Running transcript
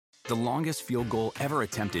The longest field goal ever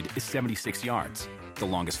attempted is 76 yards. The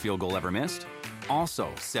longest field goal ever missed? Also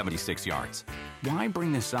 76 yards. Why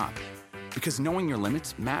bring this up? Because knowing your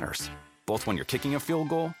limits matters, both when you're kicking a field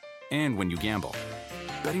goal and when you gamble.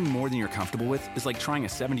 Betting more than you're comfortable with is like trying a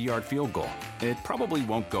 70-yard field goal. It probably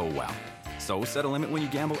won't go well. So set a limit when you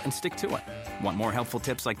gamble and stick to it. Want more helpful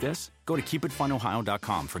tips like this? Go to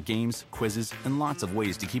keepitfunohio.com for games, quizzes, and lots of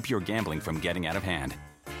ways to keep your gambling from getting out of hand.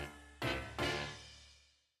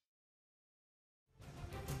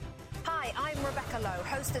 Hi, I'm Rebecca Lowe,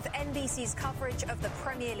 host of NBC's coverage of the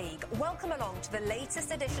Premier League. Welcome along to the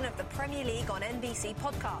latest edition of the Premier League on NBC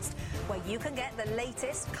podcast, where you can get the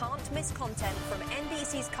latest can't-miss content from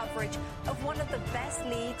NBC's coverage of one of the best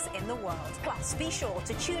leagues in the world. Plus, be sure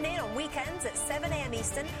to tune in on weekends at 7 a.m.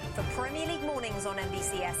 Eastern for Premier League mornings on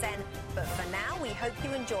NBCSN. But for now, we hope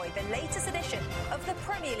you enjoy the latest edition of the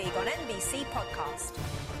Premier League on NBC podcast.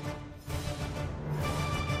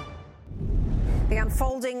 The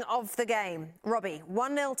unfolding of the game. Robbie,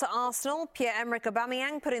 1-0 to Arsenal. Pierre-Emerick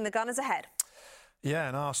Aubameyang putting the Gunners ahead. Yeah,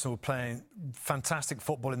 and Arsenal playing fantastic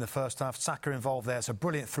football in the first half. Saka involved there. It's a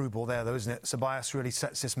brilliant through ball there, though, isn't it? Ceballos really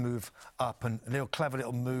sets this move up, and a clever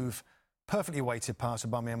little move, perfectly weighted pass.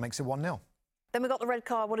 Aubameyang makes it 1-0. Then we got the red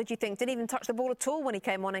card. What did you think? Didn't even touch the ball at all when he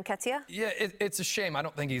came on, Nketiah? Yeah, it's a shame. I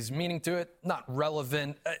don't think he's meaning to it. Not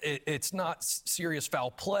relevant. It's not serious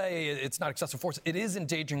foul play. It's not excessive force. It is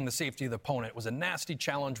endangering the safety of the opponent. It was a nasty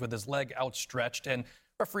challenge with his leg outstretched, and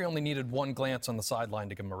referee only needed one glance on the sideline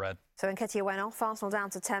to give him a red. So Nketiah went off. Arsenal down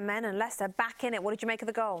to 10 men, and Leicester back in it. What did you make of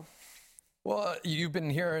the goal? Well, you've been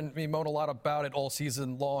hearing me moan a lot about it all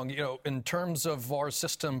season long. You know, in terms of our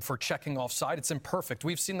system for checking offside, it's imperfect.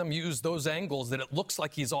 We've seen them use those angles that it looks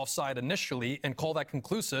like he's offside initially and call that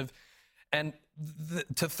conclusive. And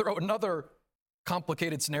to throw another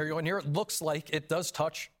complicated scenario in here, it looks like it does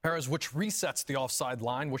touch Perez, which resets the offside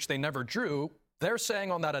line, which they never drew. They're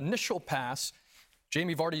saying on that initial pass,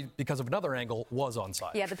 Jamie Vardy, because of another angle, was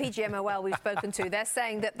onside. Yeah, the PGMOL we've spoken to, they're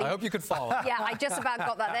saying that... I hope you could follow. Yeah, I just about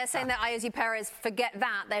got that. They're saying that Ayoze Perez, forget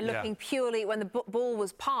that. They're looking purely, when the ball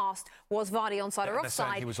was passed, was Vardy onside or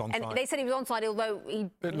offside? He was onside. And they said he was onside, although he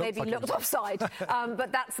maybe looked offside.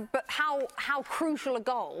 But how crucial a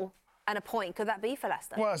goal and a point could that be for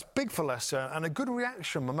Leicester? Well, it's big for Leicester and a good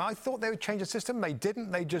reaction. I mean, I thought they would change the system. They didn't.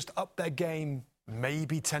 They just upped their game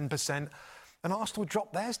maybe 10%. And Arsenal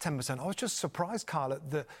dropped theirs 10%. I was just surprised, Carl,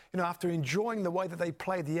 at after enjoying the way that they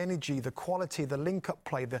played, the energy, the quality, the link-up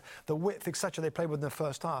play, the width, etc. they played with in the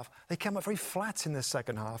first half, they came up very flat in the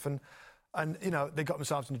second half. And they got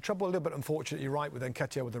themselves into trouble a little bit, unfortunately, right, with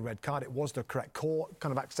Nketiah with the red card. It was the correct call,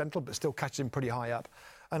 kind of accidental, but still catches him pretty high up.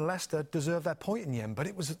 And Leicester deserved their point in the end, but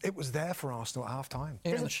it was there for Arsenal at half-time.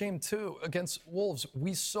 And the shame, too, against Wolves,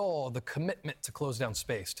 we saw the commitment to close down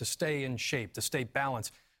space, to stay in shape, to stay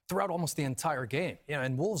balanced throughout almost the entire game.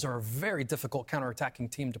 And Wolves are a very difficult counter-attacking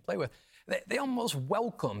team to play with. They almost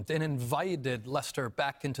welcomed and invited Leicester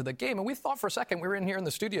back into the game. And we thought for a second, we were in here in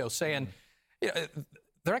the studio saying, they're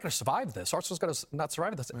not going to survive this. Arsenal's going to not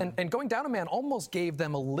survive this. Mm. And going down a man almost gave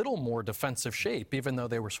them a little more defensive shape, even though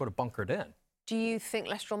they were sort of bunkered in. Do you think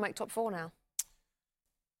Leicester will make top four now?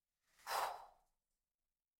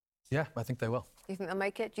 Yeah, I think they will. Do you think they'll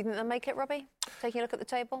make it? Do you think they'll make it, Robbie? Taking a look at the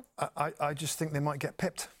table? I just think they might get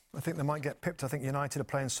pipped. I think they might get pipped. I think United are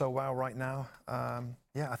playing so well right now.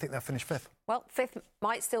 I think they'll finish fifth. Well, fifth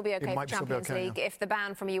might still be okay for Champions League. Yeah. If the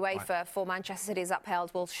ban from UEFA for Manchester City is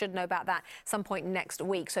upheld, we should know about that some point next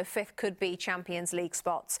week. So fifth could be Champions League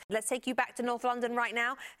spots. Let's take you back to North London right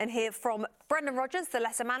now and hear from Brendan Rodgers, the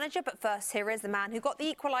Leicester manager. But first, here is the man who got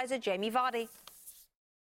the equaliser, Jamie Vardy.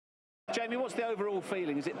 Jamie, what's the overall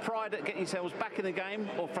feeling? Is it pride at getting yourselves back in the game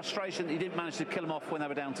or frustration that you didn't manage to kill them off when they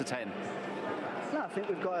were down to 10? No, I think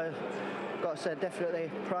we've got to say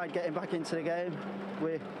definitely pride getting back into the game.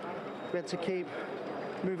 We had to keep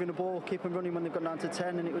moving the ball, keep them running when they've gone down to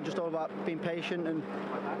 10, and it was just all about being patient, and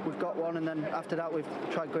we've got one, and then after that we've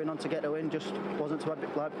tried going on to get a win, just wasn't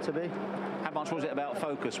like to be. How much was it about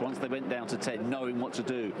focus once they went down to 10, knowing what to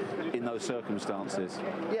do in those circumstances?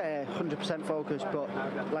 Yeah, 100% focus, but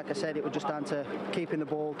like I said, it was just down to keeping the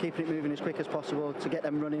ball, keeping it moving as quick as possible to get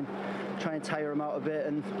them running, try and tire them out a bit,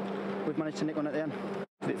 and we've managed to nick one at the end.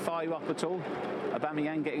 Did it fire you up at all?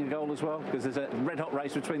 Aubameyang getting a goal as well? Because there's a red-hot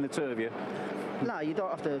race between the two of you. No, you don't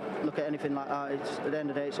have to look at anything like that. At the end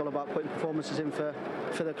of the day, it's all about putting performances in for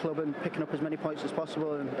the club and picking up as many points as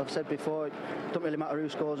possible. And I've said before, it doesn't really matter who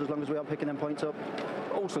scores as long as we are picking them points up.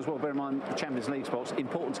 Also as well, bear in mind, the Champions League spots,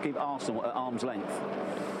 important to keep Arsenal at arm's length.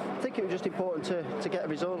 I think it was just important to get a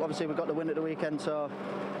result. Obviously, we got the win at the weekend, so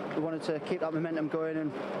we wanted to keep that momentum going,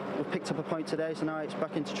 and we've picked up a point today, so now it's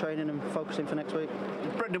back into training and focusing for next week.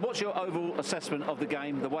 Brendan, what's your overall assessment of the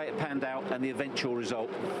game, the way it panned out and the eventual result?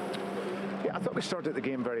 Yeah, I thought we started the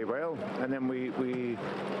game very well, and then we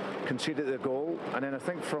conceded the goal, and then I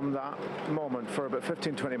think from that moment, for about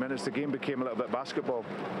 15-20 minutes, the game became a little bit basketball.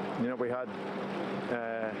 You know, we had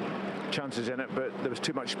chances in it, but there was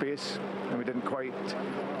too much space, and we didn't quite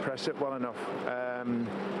press it well enough.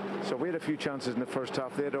 So we had a few chances in the first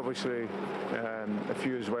half. They had obviously a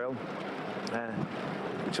few as well.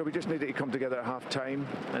 So we just needed to come together at half-time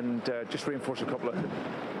and just reinforce a couple of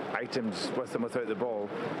items with and without the ball.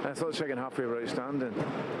 And I thought the second half we were outstanding.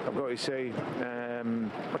 I've got to say,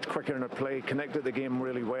 much quicker in our play, connected the game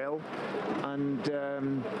really well, and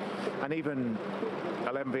even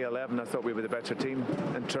 11v11, I thought we were the better team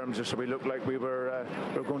in terms of, so we looked like we were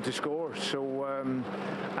going to score. So and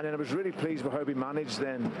then I was really pleased with how we managed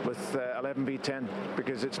then with 11v10,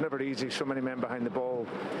 because it's never easy, so many men behind the ball,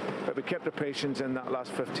 but we kept the patience in that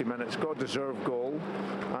last 50 minutes. God deserved goal,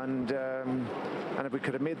 and if we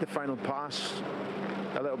could have made the final pass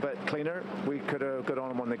a little bit cleaner, we could have got on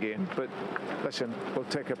and won the game. But listen, we'll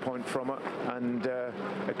take a point from it, and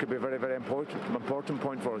it could be a very, very important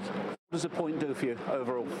point for us. What does a point do for you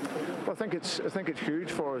overall? Well, I think it's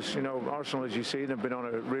huge for us. You know, Arsenal, as you see, have been on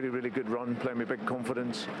a really, really good run, playing with big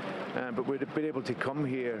confidence. But we've been able to come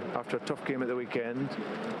here after a tough game at the weekend,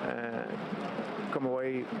 come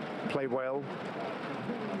away, play well.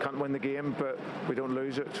 Can't win the game, but we don't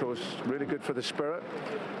lose it, so it's really good for the spirit.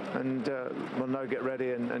 And we'll now get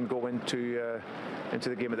ready and go into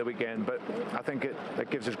the game at the weekend. But I think it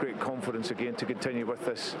gives us great confidence again to continue with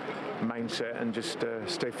this mindset and just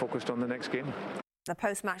stay focused on the next game. The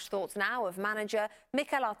post-match thoughts now of manager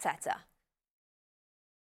Mikel Arteta.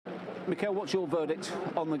 Mikel, what's your verdict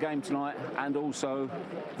on the game tonight and also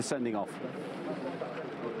the sending off?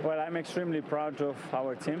 Well, I'm extremely proud of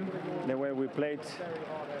our team, the way we played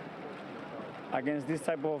against this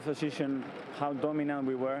type of opposition, how dominant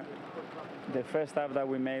we were. The first half that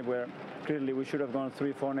we made, where clearly we should have gone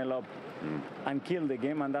 3-4-0 up and killed the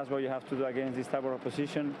game, and that's what you have to do against this type of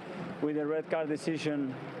opposition. With the red card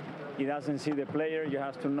decision, he doesn't see the player. You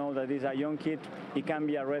have to know that he's a young kid. It can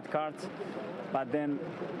be a red card, but then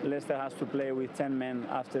Leicester has to play with 10 men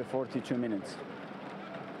after 42 minutes.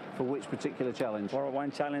 For which particular challenge? For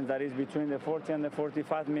one challenge that is between the 40 and the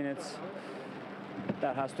 45 minutes,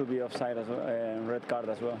 that has to be offside as well, red card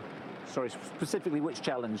as well. Sorry, specifically which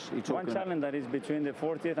challenge are you talking about? One challenge that is between the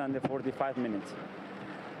 40th and the 45 minutes.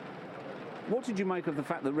 What did you make of the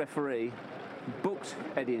fact that the referee booked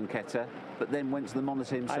Eddie Nketiah, but then went to the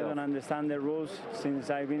monitor himself? I don't understand the rules. Since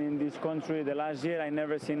I've been in this country the last year, I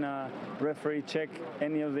never seen a referee check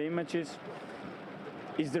any of the images.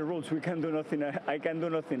 It's the rules. We can do nothing. I can do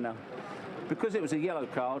nothing now. Because it was a yellow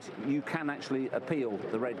card, you can actually appeal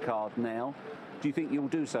the red card now. Do you think you'll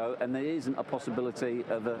do so, and there isn't a possibility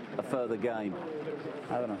of a further game?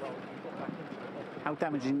 I don't know. How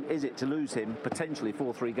damaging is it to lose him potentially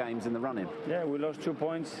 4-3 games in the running? Yeah, we lost 2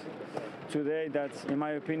 points today that, in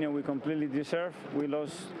my opinion, we completely deserve. We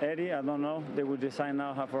lost Eddie. I don't know. They will decide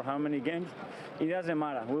now for how many games. It doesn't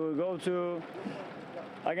matter. We will go to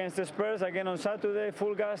against the Spurs again on Saturday,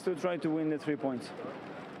 full gas to try to win the 3 points.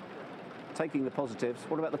 Taking the positives,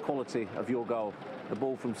 what about the quality of your goal? The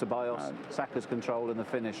ball from Ceballos, Saka's control and the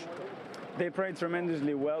finish. They played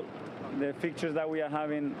tremendously well. The fixtures that we are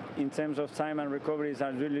having in terms of time and recoveries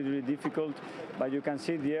are really, really difficult, but you can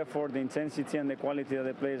see the effort, the intensity and the quality that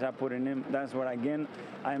the players are putting in. That's where, again,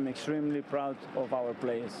 I'm extremely proud of our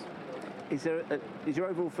players. Is your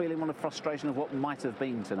overall feeling one of frustration of what might have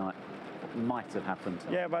been tonight? What might have happened?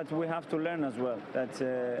 Yeah, but we have to learn as well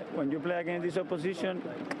that when you play against this opposition,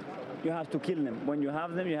 you have to kill them. When you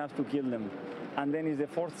have them, you have to kill them. And then it's the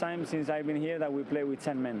 4th time since I've been here that we play with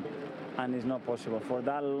 10 men. And it's not possible. For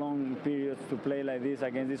that long period to play like this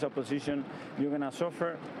against this opposition, you're going to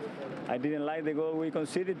suffer. I didn't like the goal we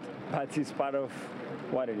conceded, but it's part of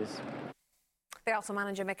what it is. The Arsenal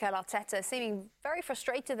manager, Mikel Arteta, seeming very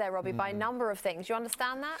frustrated there, Robbie, by a number of things. You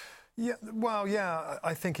understand that? Yeah, well, yeah,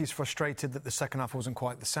 I think he's frustrated that the second half wasn't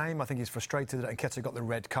quite the same. I think he's frustrated that Nketiah got the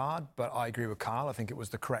red card, but I agree with Carl. I think it was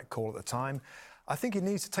the correct call at the time. I think he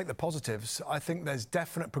needs to take the positives. I think there's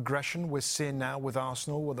definite progression we're seeing now with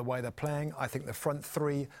Arsenal, with the way they're playing. I think the front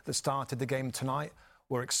three that started the game tonight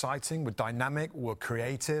were exciting, were dynamic, were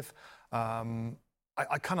creative. I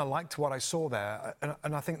kind of liked what I saw there.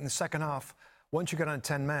 And I think in the second half, once you get on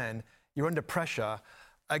 10 men, you're under pressure.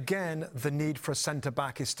 Again, the need for a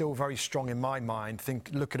centre-back is still very strong in my mind.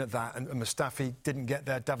 Looking at that, and Mustafi didn't get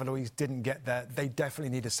there, David Luiz didn't get there. They definitely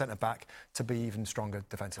need a centre-back to be even stronger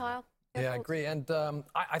defensively. Kyle? Yeah, I agree. And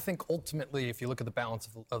I think ultimately, if you look at the balance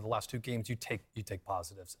of the last two games, you take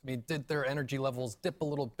positives. I mean, did their energy levels dip a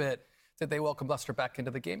little bit? Did they welcome Leicester back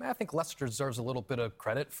into the game? I think Leicester deserves a little bit of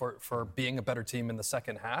credit for being a better team in the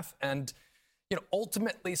second half. And,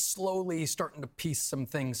 ultimately slowly starting to piece some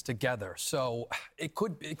things together. So it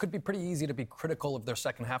could be pretty easy to be critical of their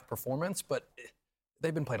second half performance, but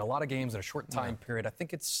they've been playing a lot of games in a short time period. I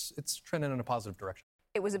think it's trending in a positive direction.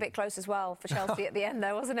 It was a bit close as well for Chelsea at the end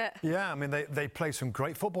there, wasn't it? Yeah, I mean, they play some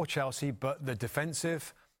great football, Chelsea, but the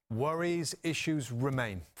defensive worries, issues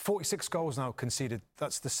remain. 46 goals now conceded.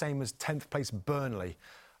 That's the same as 10th place Burnley.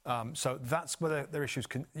 So that's where their issues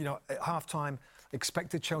can, at half-time,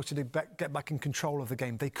 expected Chelsea to get back in control of the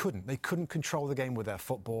game. They couldn't. They couldn't control the game with their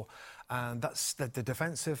football. And that's the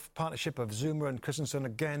defensive partnership of Zuma and Christensen.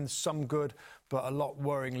 Again, some good, but a lot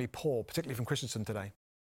worryingly poor, particularly from Christensen today.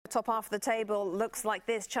 Top half of the table looks like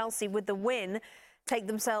this. Chelsea with the win take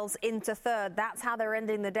themselves into third. That's how they're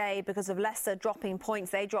ending the day because of Leicester dropping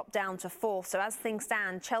points. They drop down to fourth. So as things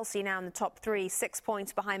stand, Chelsea now in the top three, 6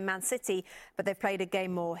 points behind Man City, but they've played a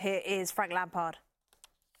game more. Here is Frank Lampard.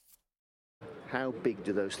 How big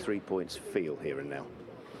do those 3 points feel here and now?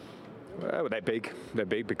 Well, they're big. They're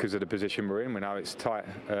big because of the position we're in. We know it's tight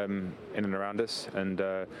in and around us, and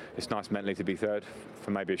it's nice mentally to be third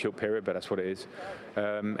for maybe a short period, but that's what it is.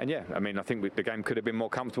 And yeah, I mean, I think the game could have been more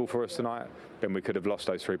comfortable for us tonight. Then we could have lost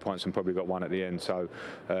those 3 points and probably got one at the end. So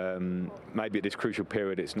maybe at this crucial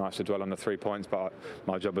period, it's nice to dwell on the 3 points, but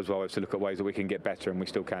my job as well is to look at ways that we can get better, and we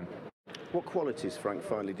still can. What qualities, Frank,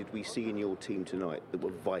 finally, did we see in your team tonight that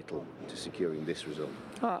were vital to securing this result?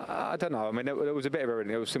 I don't know. I mean, there was a bit of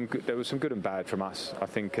everything. There was some good and bad from us. I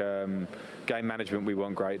think game management, we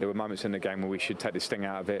weren't great. There were moments in the game where we should take the sting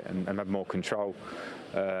out of it and have more control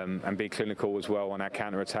and be clinical as well on our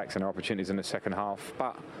counter-attacks and our opportunities in the second half.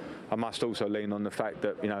 But I must also lean on the fact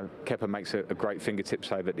that, Kepa makes a great fingertip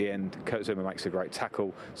save at the end. Kurt Zouma makes a great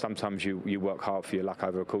tackle. Sometimes you work hard for your luck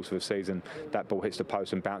over the course of a season. That ball hits the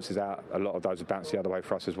post and bounces out. A lot of those have bounced the other way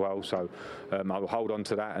for us as well. So I will hold on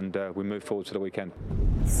to that and we move forward to the weekend.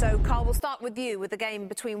 So, Carl, we'll start with you with the game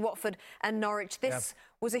between Watford and Norwich. This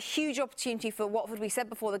was a huge opportunity for Watford. We said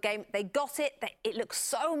before the game, they got it. It looks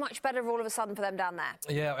so much better all of a sudden for them down there.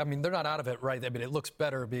 Yeah, I mean, they're not out of it, right? I mean, it looks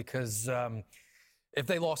better because if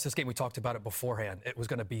they lost this game, we talked about it beforehand, it was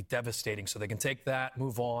going to be devastating. So they can take that,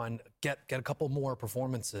 move on, get a couple more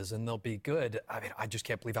performances, and they'll be good. I mean, I just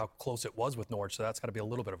can't believe how close it was with Norwich, so that's got to be a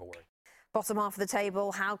little bit of a worry. Bottom half of the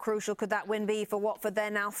table, how crucial could that win be for Watford? They're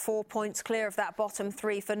now 4 points clear of that bottom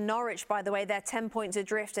three. For Norwich, by the way, they're 10 points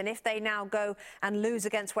adrift, and if they now go and lose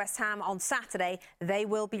against West Ham on Saturday, they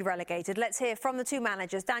will be relegated. Let's hear from the two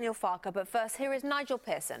managers, Daniel Farke, but first, here is Nigel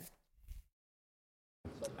Pearson.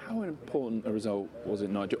 How important a result was it,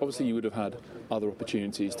 Nigel? Obviously, you would have had other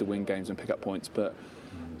opportunities to win games and pick up points, but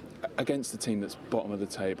against the team that's bottom of the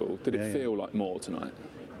table, did it feel like more tonight?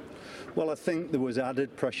 Well, I think there was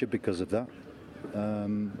added pressure because of that.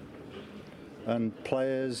 And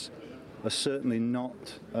players are certainly not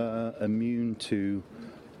immune to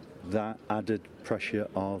that added pressure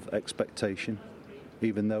of expectation,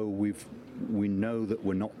 even though we know that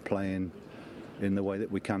we're not playing in the way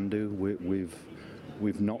that we can do.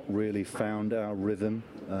 We've not really found our rhythm,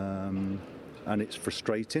 and it's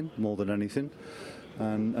frustrating more than anything.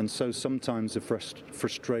 And so sometimes the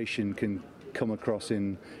frustration can come across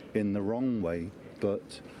in the wrong way.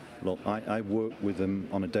 But look, I work with them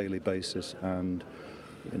on a daily basis, and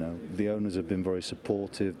the owners have been very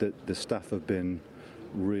supportive. The staff have been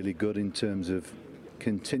really good in terms of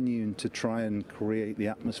continuing to try and create the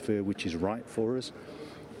atmosphere which is right for us.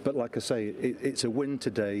 But like I say, it's a win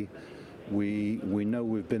today. We know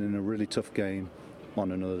we've been in a really tough game.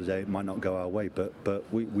 On another day, it might not go our way, but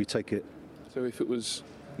we take it. So if it was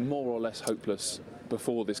more or less hopeless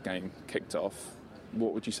before this game kicked off,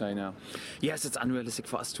 what would you say now? Yes, it's unrealistic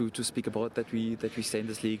for us to speak about that we stay in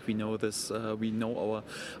this league. We know this. We know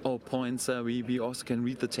our points. We also can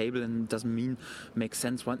read the table, and it doesn't make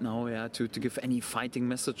sense right now to give any fighting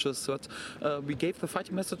messages. But we gave the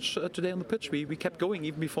fighting message today on the pitch. We kept going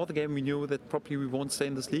even before the game. We knew that probably we won't stay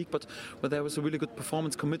in this league, but there was a really good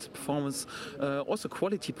performance, committed performance, also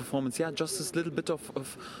quality performance. Yeah, just this little bit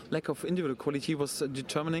of lack of individual quality was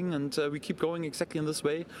determining, and we keep going exactly in this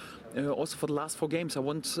way. Also for the last 4 games, I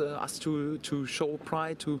want us to show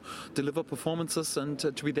pride, to deliver performances, and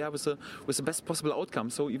to be there with the best possible outcome.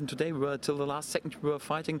 So even today, we were till the last second, we were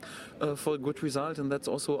fighting for a good result, and that's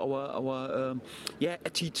also our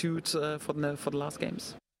attitude for the last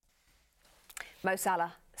games. Mo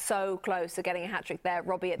Salah so close to getting a hat-trick there,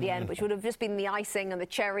 Robbie, at the end, which would have just been the icing and the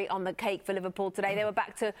cherry on the cake for Liverpool today. They were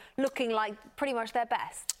back to looking like pretty much their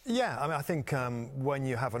best. Yeah, I mean, I think when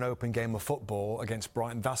you have an open game of football against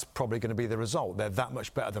Brighton, that's probably going to be the result. They're that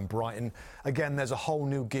much better than Brighton. Again, there's a whole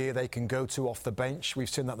new gear they can go to off the bench. We've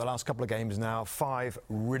seen that the last couple of games now. 5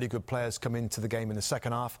 really good players come into the game in the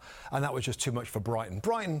second half, and that was just too much for Brighton.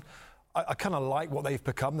 Brighton, I kind of like what they've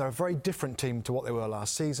become. They're a very different team to what they were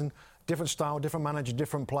last season. Different style, different manager,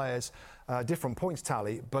 different players, different points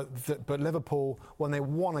tally. But Liverpool, when they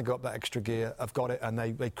want to go up that extra gear, have got it, and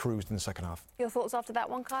they cruised in the second half. Your thoughts after that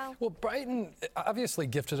one, Kyle? Well, Brighton obviously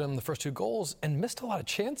gifted them the first 2 goals and missed a lot of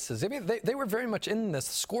chances. I mean, they were very much in this.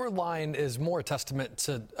 The score line is more a testament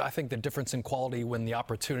to, I think, the difference in quality when the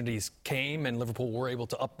opportunities came and Liverpool were able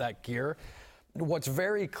to up that gear. What's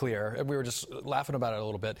very clear, and we were just laughing about it a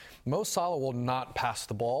little bit, Mo Salah will not pass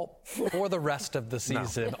the ball for the rest of the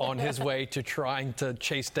season on his way to trying to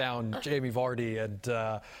chase down Jamie Vardy.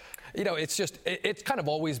 And, it's kind of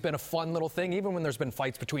always been a fun little thing, even when there's been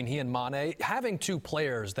fights between he and Mane. Having 2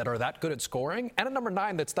 players that are that good at scoring and a number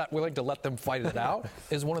 9 that's that willing to let them fight it out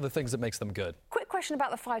is one of the things that makes them good. Quick question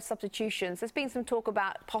about the 5 substitutions. There's been some talk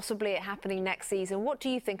about possibly it happening next season. What do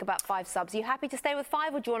you think about 5 subs? Are you happy to stay with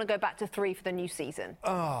 5, or do you want to go back to 3 for the new season?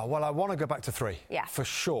 Well, I want to go back to 3, for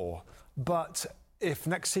sure. But if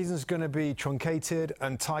next season's going to be truncated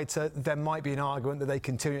and tighter, there might be an argument that they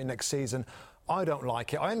continue it next season. I don't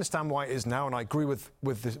like it. I understand why it is now, and I agree with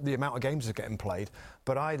the amount of games that are getting played,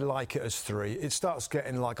 but I like it as 3. It starts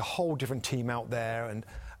getting like a whole different team out there,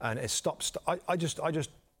 and it stops. I just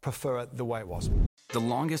prefer it the way it was. The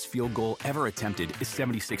longest field goal ever attempted is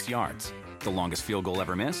 76 yards. The longest field goal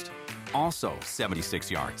ever missed? Also 76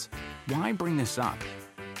 yards. Why bring this up?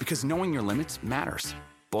 Because knowing your limits matters,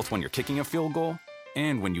 both when you're kicking a field goal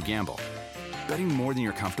and when you gamble. Betting more than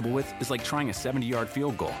you're comfortable with is like trying a 70-yard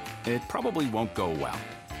field goal. It probably won't go well.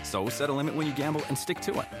 So set a limit when you gamble and stick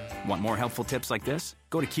to it. Want more helpful tips like this?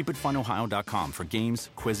 Go to keepitfunohio.com for games,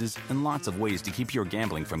 quizzes, and lots of ways to keep your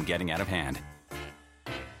gambling from getting out of hand.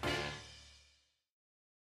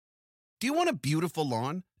 Do you want a beautiful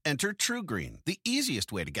lawn? Enter TruGreen, the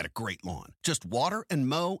easiest way to get a great lawn. Just water and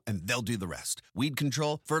mow, and they'll do the rest. Weed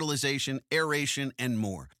control, fertilization, aeration, and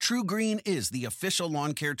more. TruGreen is the official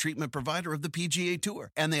lawn care treatment provider of the PGA Tour,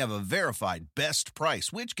 and they have a verified best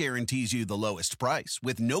price, which guarantees you the lowest price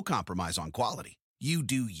with no compromise on quality. You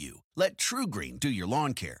do you. Let TruGreen do your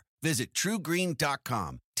lawn care. Visit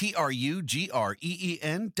TruGreen.com,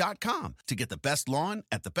 TruGreen.com, to get the best lawn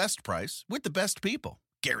at the best price with the best people.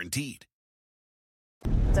 Guaranteed.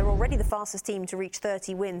 They're already the fastest team to reach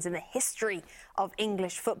 30 wins in the history of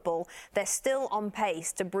English football. They're still on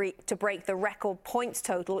pace to break the record points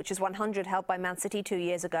total, which is 100, held by Man City 2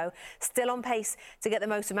 years ago. Still on pace to get the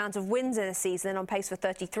most amount of wins in a season, on pace for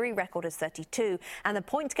 33, record is 32. And the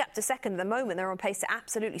point gap to second at the moment, they're on pace to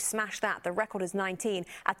absolutely smash that. The record is 19.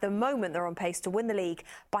 At the moment, they're on pace to win the league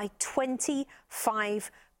by 25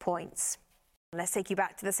 points. Let's take you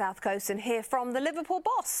back to the South Coast and hear from the Liverpool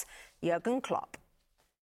boss, Jurgen Klopp.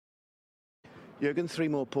 Jurgen, 3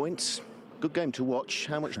 more points. Good game to watch.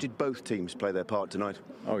 How much did both teams play their part tonight?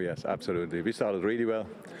 Oh, yes, absolutely. We started really well,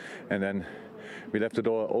 and then we left the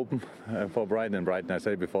door open for Brighton. And Brighton, I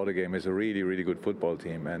said before the game, is a really, really good football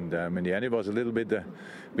team. And in the end, it was a little bit,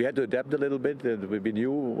 we had to adapt a little bit. We knew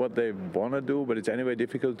what they want to do, but it's anyway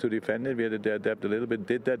difficult to defend it. We had to adapt a little bit,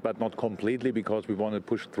 did that, but not completely, because we want to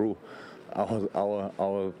push through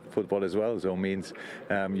our football as well. So it means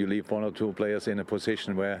you leave 1 or 2 players in a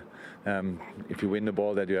position where if you win the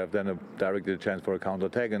ball, that you have then a directed chance for a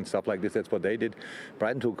counter-attack and stuff like this. That's what they did.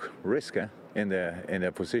 Brighton took risk in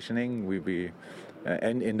their positioning.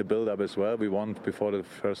 And in the build-up as well. We won before the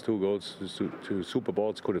first 2 goals to Super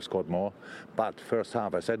Bowls, could have scored more. But first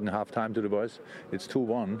half, I said in half-time to the boys, it's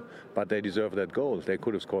 2-1, but they deserve that goal. They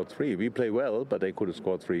could have scored 3. We play well, but they could have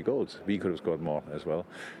scored 3 goals. We could have scored more as well.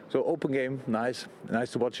 So open game, nice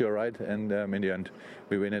to watch, you're right. And in the end,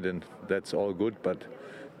 we win it, and that's all good. But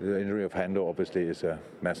the injury of Hendo obviously is a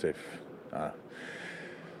massive...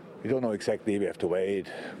 We don't know exactly, we have to wait,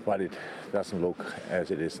 but it doesn't look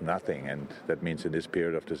as it is nothing, and that means in this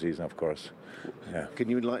period of the season, of course. Yeah.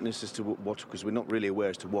 Can you enlighten us as to what, because we're not really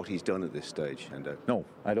aware as to what he's done at this stage, Hendo? No,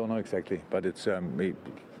 I don't know exactly, but it's kind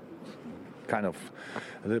of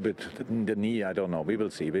a little bit, the knee, I don't know, we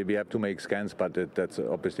will see. We have to make scans, but that's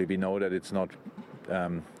obviously, we know that it's not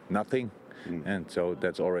nothing, and so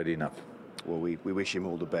that's already enough. Well, we wish him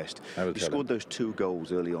all the best. You scored those 2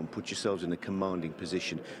 goals early on, put yourselves in a commanding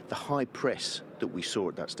position. The high press that we saw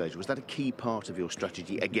at that stage, was that a key part of your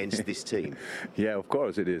strategy against this team? Yeah, of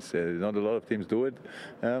course it is. Not a lot of teams do it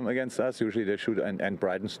against us. Usually they shoot, and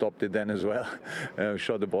Brighton stopped it then as well.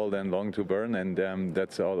 Shot the ball then long to Burn, and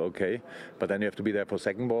that's all okay. But then you have to be there for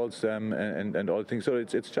second balls and all things. So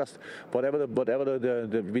it's just whatever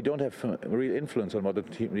we don't have real influence on what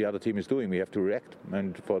the other team is doing. We have to react,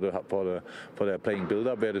 and for their playing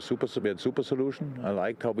build-up, we had a super solution. I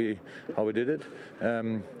liked how we did it,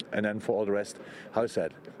 and then for all the rest, how is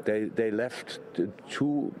that? They left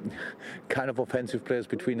two kind of offensive players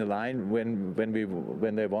between the line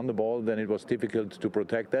when they won the ball. Then it was difficult to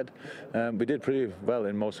protect that. We did pretty well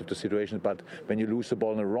in most of the situations, but when you lose the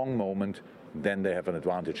ball in the wrong moment, then they have an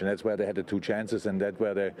advantage, and that's where they had the two chances, and that's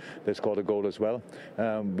where they scored a goal as well.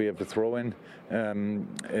 We have the throw in.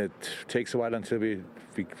 It takes a while until we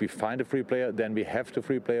find a free player, then we have the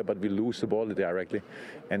free player, but we lose the ball directly,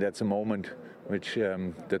 and that's a moment which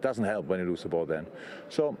that doesn't help when you lose the ball then.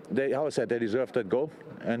 So how I said, they deserved that goal,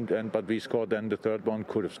 but we scored then the third one.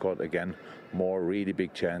 Could have scored again more really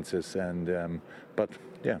big chances, but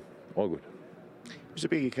yeah, all good. It was a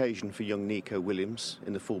big occasion for young Nico Williams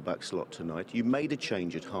in the fullback slot tonight. You made a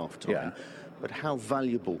change at half-time, but how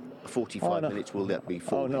valuable 45 minutes will that be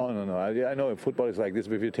for you? No. I know football is like this.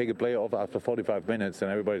 If you take a player off after 45 minutes,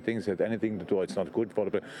 then everybody thinks that anything to do, it's not good for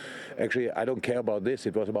the player. Actually, I don't care about this.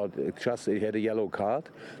 It was about just he had a yellow card,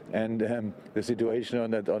 and the situation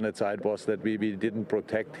on that side was that we didn't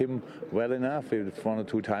protect him well enough. One or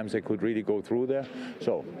two times they could really go through there.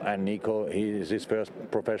 So, and Nico, is his first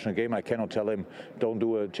professional game. I cannot tell him don't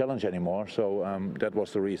do a challenge anymore. So that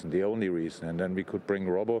was the reason, the only reason. And then we could bring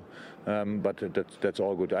Robbo, but that's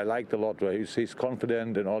all good. I liked a lot where he's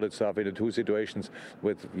confident and all that stuff in the two situations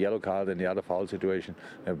with yellow card and the other foul situation.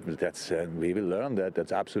 We will learn that.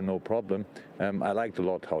 That's absolutely no problem. I liked a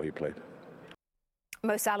lot how he played.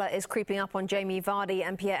 Mo Salah is creeping up on Jamie Vardy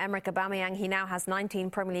and Pierre-Emerick Aubameyang. He now has 19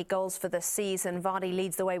 Premier League goals for the season. Vardy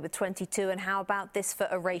leads the way with 22. And how about this for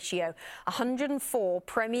a ratio? 104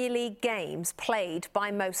 Premier League games played by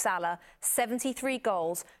Mo Salah, 73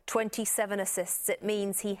 goals, 27 assists. It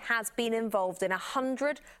means he has been involved in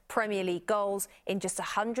 100 Premier League goals in just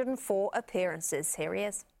 104 appearances. Here he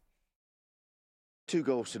is. 2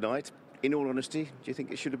 goals tonight. In all honesty, do you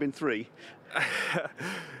think it should have been 3?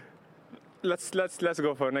 Let's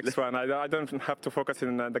go for the next one. I don't have to focus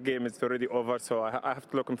on the game. It's already over, so I have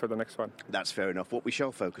to look for the next one. That's fair enough. What we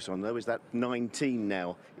shall focus on, though, is that 19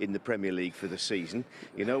 now in the Premier League for the season.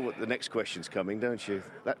 You know what the next question's coming, don't you?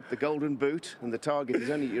 The Golden Boot and the target is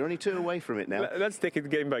you're only 2 away from it now. Let's take it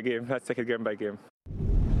game by game.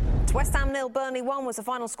 It's West Ham 0, Burnley 1 was the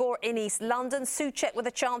final score in East London. Souček with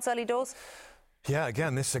a chance early doors. Yeah,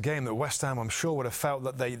 again, this is a game that West Ham, I'm sure, would have felt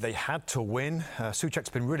that they had to win. Souček's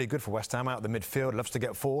been really good for West Ham out of the midfield, loves to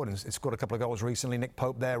get forward and scored a couple of goals recently. Nick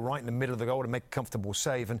Pope there right in the middle of the goal to make a comfortable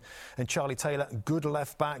save. And Charlie Taylor, good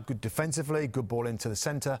left back, good defensively, good ball into the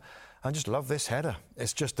centre. I just love this header.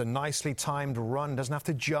 It's just a nicely timed run, doesn't have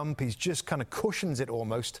to jump. He's just kind of cushions it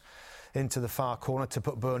almost into the far corner to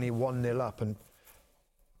put Burnley 1-0 up. And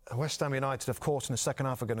West Ham United, of course, in the second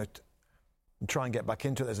half are going to try and get back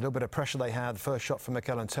into it. There's a little bit of pressure they had. First shot from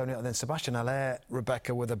Mikel Antonio, and then Sebastian Haller,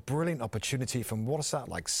 Rebecca, with a brilliant opportunity from, what is that,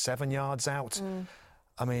 like 7 yards out?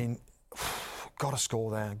 I mean, got to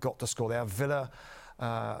score there. Villa,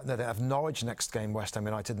 they have Norwich next game, West Ham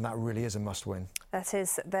United, and that really is a must-win. That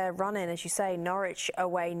is their run-in, as you say. Norwich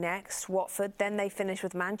away next, Watford. Then they finish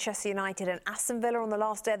with Manchester United and Aston Villa on the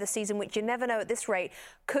last day of the season, which you never know at this rate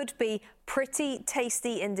could be pretty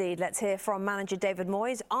tasty indeed. Let's hear from manager David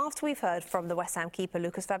Moyes after we've heard from the West Ham keeper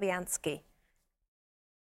Lukas Fabianski.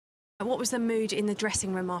 What was the mood in the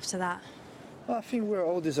dressing room after that? I think we're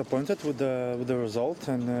all disappointed with the result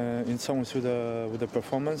and in some ways with the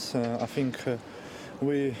performance. I think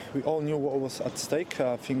we all knew what was at stake.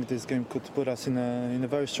 I think this game could put us in a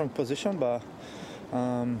very strong position, but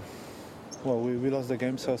we lost the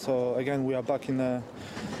game. So again, we are back in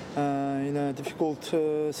a difficult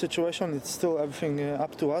situation. It's still everything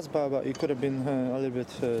up to us, but it could have been a little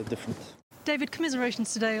bit different. David,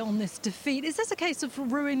 commiserations today on this defeat. Is this a case of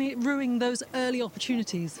ruining those early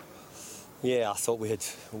opportunities? Yeah, I thought we had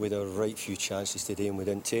a right few chances today and we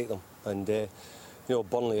didn't take them. And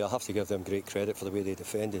Burnley, I have to give them great credit for the way they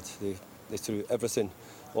defended. They threw everything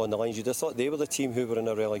on the lines. You'd have thought they were the team who were in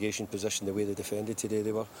a relegation position. The way they defended today,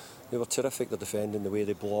 they were terrific. They're defending, the way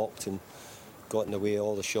they blocked and got in the way of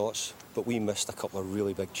all the shots. But we missed a couple of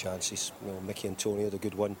really big chances. Mickey Antonio had a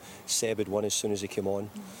good one. Seb had one as soon as he came on.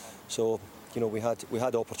 So we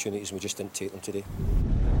had opportunities and we just didn't take them today.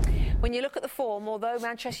 When you look at the form, although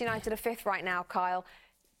Manchester United are 5th right now, Kyle,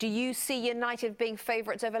 Do you see United being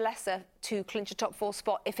favourites over Leicester to clinch a top 4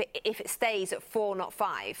 spot if it stays at 4, not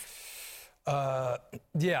 5?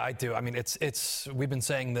 Yeah, I do. I mean, we've been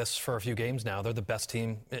saying this for a few games now. They're the best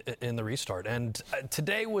team in the restart. And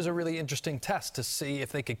today was a really interesting test to see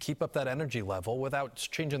if they could keep up that energy level without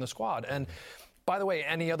changing the squad. And by the way,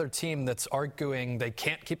 any other team that's arguing they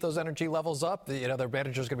can't keep those energy levels up, their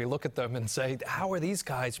manager's going to be look at them and say, how are these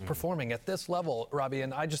guys performing at this level, Robbie?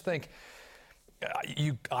 And I just think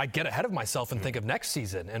I get ahead of myself and think of next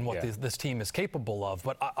season and what this team is capable of,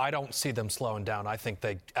 but I don't see them slowing down. I think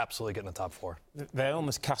they absolutely get in the top 4. They're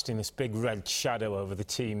almost casting this big red shadow over the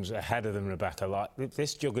teams ahead of them, Rebecca, like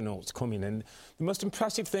this juggernaut's coming. And the most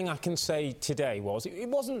impressive thing I can say today was, it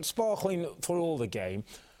wasn't sparkling for all the game,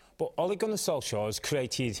 but Ole Gunnar Solskjaer has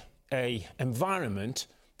created an environment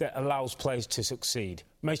that allows players to succeed.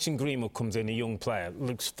 Mason Greenwood comes in, a young player,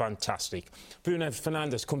 looks fantastic. Bruno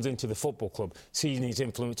Fernandes comes into the football club, seeing his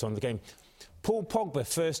influence on the game. Paul Pogba,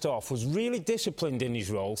 first half, was really disciplined in his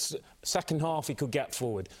role. Second half, he could get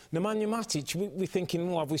forward. Nemanja Matic, we're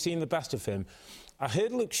thinking, have we seen the best of him? I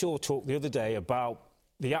heard Luke Shaw talk the other day about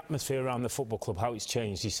the atmosphere around the football club, how it's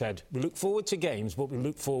changed. He said, we look forward to games, but we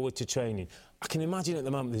look forward to training. I can imagine at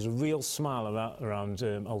the moment there's a real smile around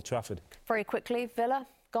Old Trafford. Very quickly, Villa,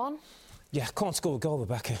 gone? Yeah, can't score a goal,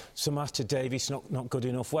 Rebecca. Samata Davies, not good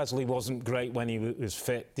enough. Wesley wasn't great when he was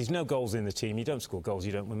fit. There's no goals in the team. You don't score goals,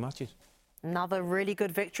 you don't win matches. Another really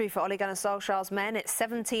good victory for Ole Gunnar Solskjaer's men. It's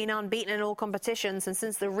 17 unbeaten in all competitions, and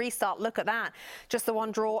since the restart, look at that. Just the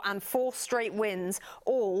 1 draw and 4 straight wins,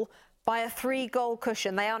 all by a 3-goal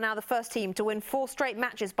cushion. They are now the first team to win 4 straight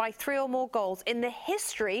matches by 3 or more goals in the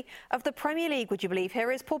history of the Premier League, would you believe? Here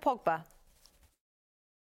is Paul Pogba.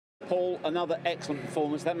 Paul, another excellent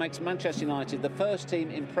performance. That makes Manchester United the first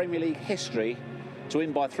team in Premier League history to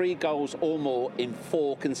win by 3 goals or more in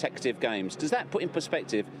 4 consecutive games. Does that put in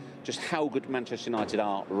perspective just how good Manchester United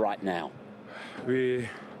are right now? We're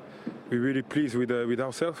really pleased with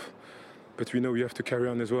ourselves, but we know we have to carry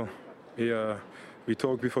on as well. We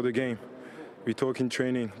talked before the game, we talk in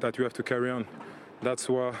training that we have to carry on. That's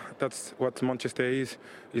what Manchester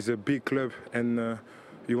is a big club, and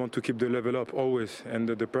you want to keep the level up always. And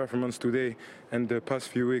the performance today and the past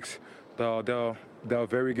few weeks, they are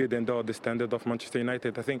very good, and they are the standard of Manchester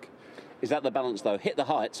United, I think. Is that the balance, though? Hit the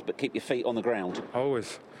heights, but keep your feet on the ground.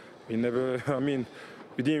 Always. We didn't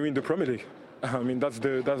win the Premier League. That's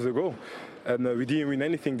the goal. And we didn't win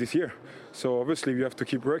anything this year. So obviously we have to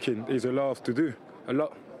keep working. There's a lot to do, a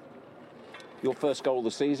lot. Your first goal of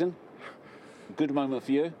the season. Good moment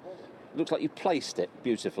for you. Looks like you placed it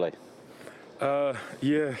beautifully. Today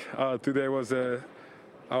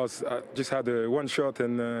I just had one shot,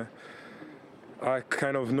 and I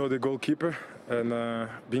kind of know the goalkeeper, and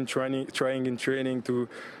been trying in training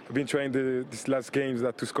these last games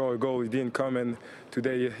to score a goal. He didn't come, and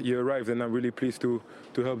today he arrived, and I'm really pleased to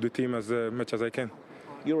help the team as much as I can.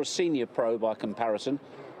 You're a senior pro by comparison.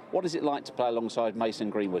 What is it like to play alongside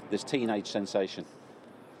Mason Greenwood, this teenage sensation?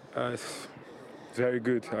 It's very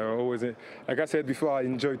good. I always, like I said before, I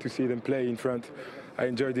enjoy to see them play in front. I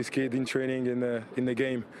enjoy this kid in training, in the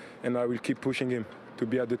game, and I will keep pushing him to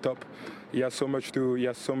be at the top. He has so much to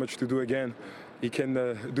do again. He can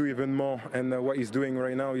do even more, and what he's doing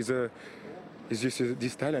right now is just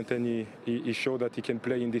this talent, and he showed that he can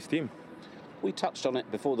play in this team. We touched on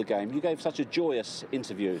it before the game. You gave such a joyous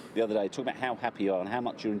interview the other day, talking about how happy you are and how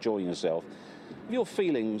much you're enjoying yourself. Have your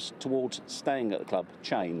feelings towards staying at the club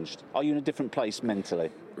changed? Are you in a different place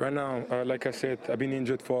mentally? Right now, like I said, I've been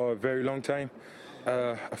injured for a very long time.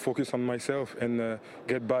 I focus on myself and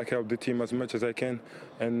get back, help the team as much as I can.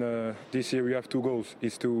 And this year we have 2 goals: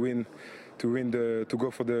 is to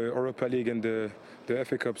go for the Europa League and the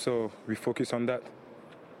FA Cup. So we focus on that.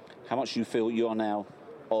 How much do you feel you are now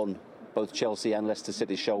on both Chelsea and Leicester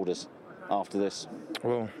City's shoulders after this?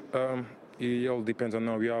 Well, it all depends on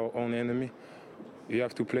now. We are our own enemy. We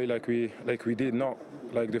have to play like we did, not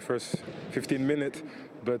like the first 15 minutes,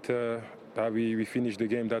 but we finished the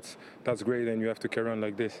game. That's great, and you have to carry on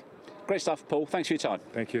like this. Great stuff, Paul. Thanks for your time.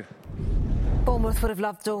 Thank you. Bournemouth would have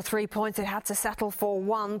loved all 3 points. It had to settle for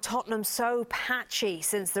 1. Tottenham so patchy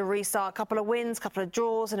since the restart. A couple of wins, a couple of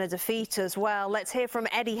draws and a defeat as well. Let's hear from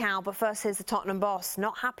Eddie Howe, but first here's the Tottenham boss.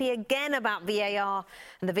 Not happy again about VAR.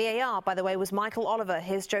 And the VAR, by the way, was Michael Oliver.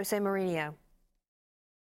 Here's Jose Mourinho.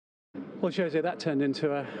 Well, Jose, that turned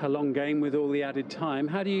into a long game with all the added time.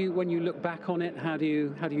 How do you, when you look back on it, how do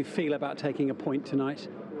you feel about taking a point tonight?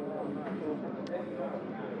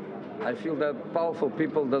 I feel that powerful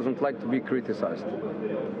people doesn't like to be criticized.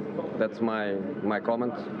 That's my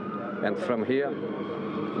comment. And from here,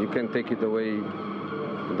 you can take it away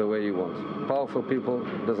the way you want. Powerful people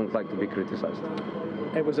doesn't like to be criticized.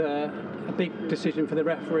 It was a big decision for the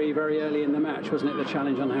referee very early in the match, wasn't it, the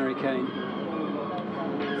challenge on Harry Kane?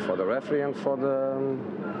 For the referee and for the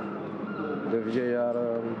VAR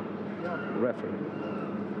referee.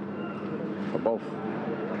 For both.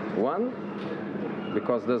 One,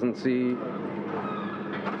 because doesn't see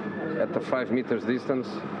at the 5 meters distance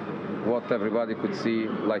what everybody could see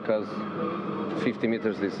like us 50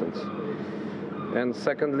 meters distance. And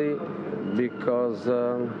secondly, because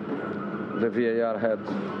the VAR had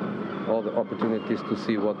all the opportunities to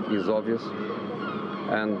see what is obvious,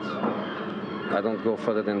 and I don't go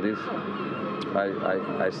further than this.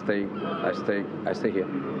 I stay here.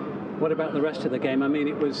 What about the rest of the game? I mean,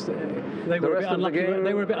 it was they were a bit unlucky.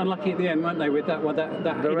 They were a bit unlucky at the end, weren't they? With that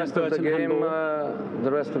the rest of the game,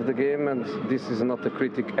 the rest of the game, and this is not a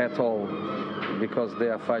critic at all, because they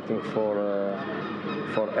are fighting for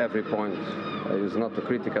every point. It's not a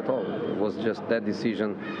critic at all. It was just that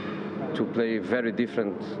decision to play very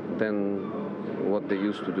different than what they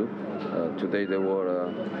used to do. Today they were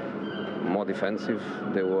more defensive.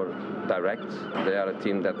 They were direct. They are a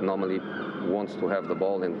team that normally wants to have the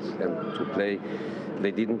ball and to play.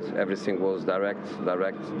 They didn't. Everything was direct,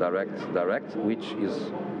 which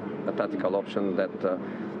is a tactical option that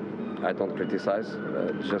I don't criticize.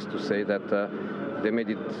 Just to say that they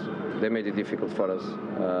made it difficult for us.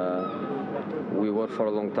 We were for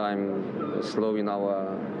a long time slow in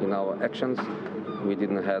our actions. We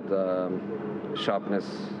didn't have sharpness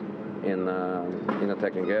in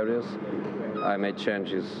attacking areas. I made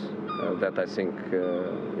changes that I think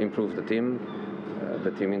improved the team.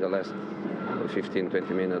 The team in the last 15-20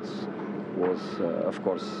 minutes was, of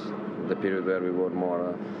course, the period where we were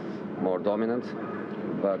more dominant.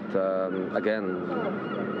 But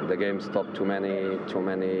again, the game stopped too many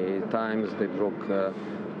times. They broke the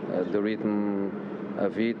rhythm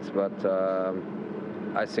of it. But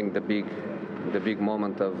I think the big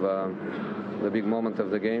moment of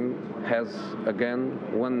the game has again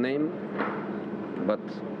one name, but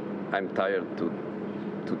I'm tired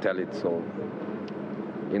to tell it, so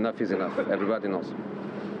enough is enough. Everybody knows.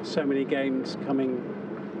 So many games coming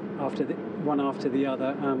one after the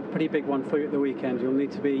other. Pretty big one for you at the weekend. You'll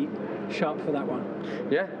need to be sharp for that one.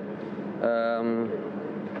 Yeah.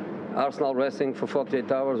 Arsenal resting for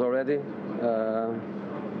 48 hours already.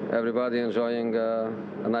 Everybody enjoying a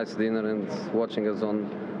nice dinner and watching us on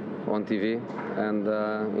TV. And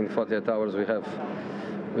in 48 hours we have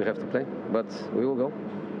to play, but we will go.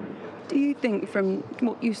 Do you think from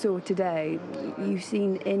what you saw today, you've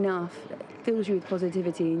seen enough, fills you with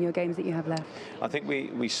positivity in your games that you have left? I think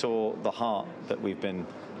we saw the heart that we've been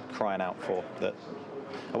crying out for, that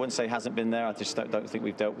I wouldn't say hasn't been there. I just don't think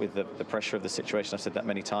we've dealt with the pressure of the situation. I've said that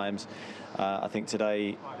many times. I think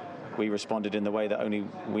today we responded in the way that only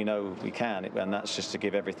we know we can, and that's just to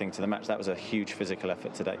give everything to the match. That was a huge physical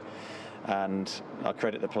effort today. And I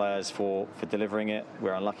credit the players for delivering it.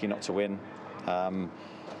 We're unlucky not to win.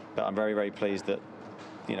 But I'm very, very pleased that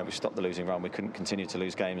we stopped the losing run. We couldn't continue to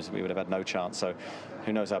lose games. We would have had no chance. So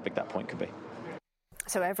who knows how big that point could be.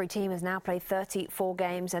 So every team has now played 34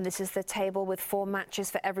 games, and this is the table with 4 matches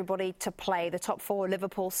for everybody to play. The top 4 are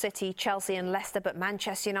Liverpool, City, Chelsea and Leicester, but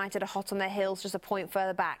Manchester United are hot on their heels, just a point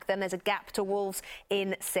further back. Then there's a gap to Wolves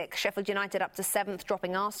in 6th. Sheffield United up to 7th,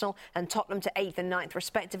 dropping Arsenal, and Tottenham to 8th and 9th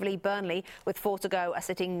respectively. Burnley, with 4 to go, are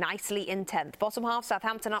sitting nicely in 10th. Bottom half,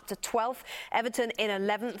 Southampton up to 12th, Everton in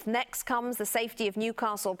 11th. Next comes the safety of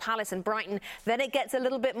Newcastle, Palace and Brighton. Then it gets a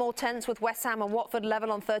little bit more tense with West Ham and Watford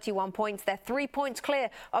level on 31 points. They're 3 points clear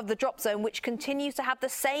of the drop zone, which continues to have the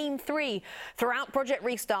same 3 throughout Project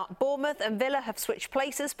Restart. Bournemouth and Villa have switched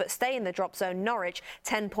places but stay in the drop zone. Norwich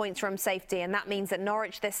 10 points from safety, and that means that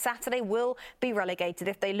Norwich this Saturday will be relegated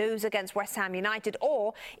if they lose against West Ham United,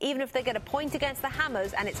 or even if they get a point against the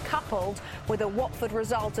Hammers and it's coupled with a Watford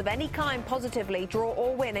result of any kind positively, draw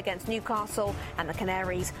or win against Newcastle, and the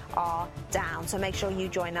Canaries are down. So make sure you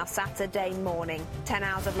join us Saturday morning. 10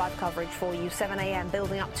 hours of live coverage for you, 7 a.m.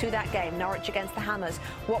 building up to that game. Norwich against the Hammers,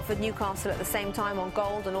 Watford Newcastle at the same time on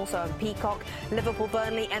Gold and also on Peacock. Liverpool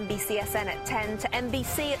Burnley NBCSN at 10 to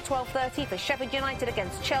NBC at 12:30 for Sheffield United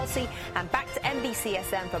against Chelsea, and back to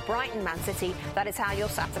NBCSN for Brighton Man City. That is how your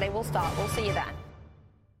Saturday will start. We'll see you then.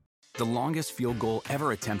 The longest field goal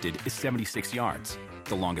ever attempted is 76 yards.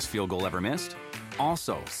 The longest field goal ever missed?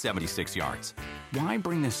 Also 76 yards. Why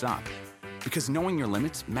bring this up? Because knowing your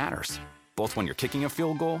limits matters, both when you're kicking a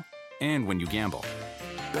field goal and when you gamble.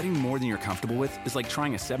 Betting more than you're comfortable with is like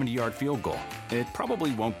trying a 70-yard field goal. It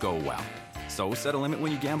probably won't go well. So set a limit when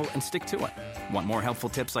you gamble and stick to it. Want more helpful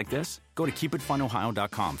tips like this? Go to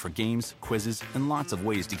keepitfunohio.com for games, quizzes, and lots of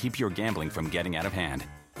ways to keep your gambling from getting out of hand.